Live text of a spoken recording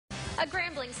A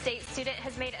Grambling State student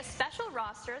has made a special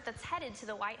roster that's headed to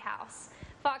the White House.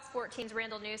 Fox 14's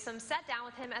Randall Newsom sat down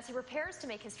with him as he prepares to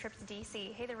make his trip to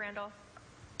D.C. Hey there, Randall.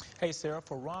 Hey, Sarah.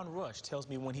 Ron Rush tells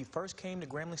me when he first came to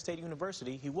Grambling State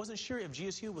University, he wasn't sure if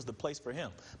GSU was the place for him.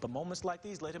 But moments like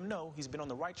these let him know he's been on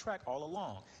the right track all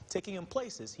along, taking him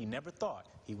places he never thought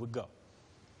he would go.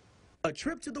 A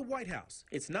trip to the White House.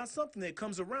 It's not something that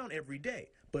comes around every day,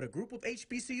 but a group of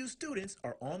HBCU students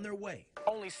are on their way.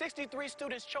 Only 63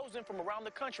 students chosen from around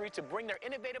the country to bring their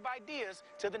innovative ideas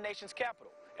to the nation's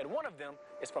capital. And one of them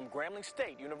is from Grambling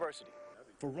State University.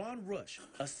 For Ron Rush,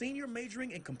 a senior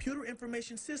majoring in computer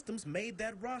information systems made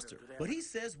that roster. But he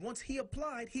says once he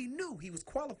applied, he knew he was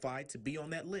qualified to be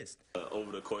on that list.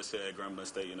 Over the course here at Grambling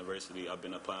State University, I've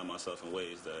been applying myself in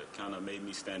ways that kind of made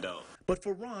me stand out. But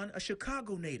for Ron, a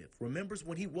Chicago native, remembers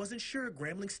when he wasn't sure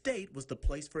Grambling State was the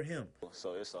place for him.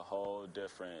 So it's a whole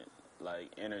different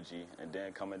energy, and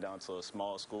then coming down to a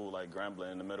small school like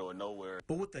Grambling in the middle of nowhere.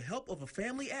 But with the help of a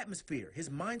family atmosphere, his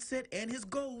mindset and his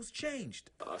goals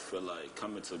changed. I feel like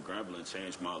coming to Grambling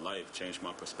changed my life, changed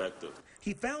my perspective.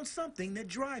 He found something that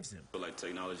drives him. I feel like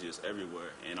technology is everywhere,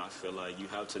 and I feel like you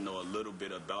have to know a little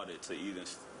bit about it to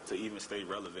even stay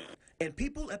relevant. And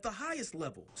people at the highest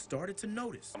level started to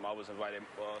notice. I was invited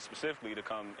specifically to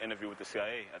come interview with the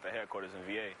CIA at the headquarters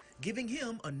in VA. Giving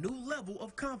him a new level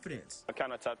of confidence. I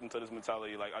kind of tapped into this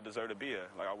mentality like I deserve to be here.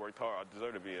 Like I worked hard, I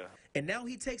deserve to be here. And now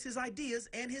he takes his ideas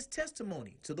and his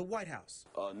testimony to the White House.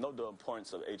 Know the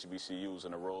importance of HBCUs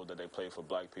and the role that they play for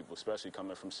black people, especially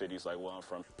coming from cities like where I'm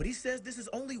from. But he says this is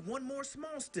only one more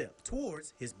small step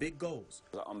towards his big goals.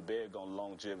 I'm big on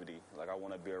longevity. Like I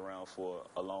want to be around for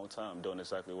a long time doing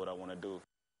exactly what I want to do.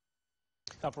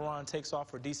 Now, Ron takes off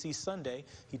for D.C. Sunday.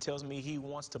 He tells me he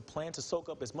wants to plan to soak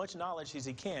up as much knowledge as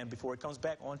he can before he comes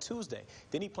back on Tuesday.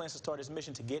 Then he plans to start his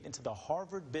mission to get into the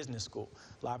Harvard Business School.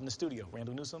 Live in the studio,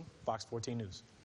 Randall Newsom, Fox 14 News.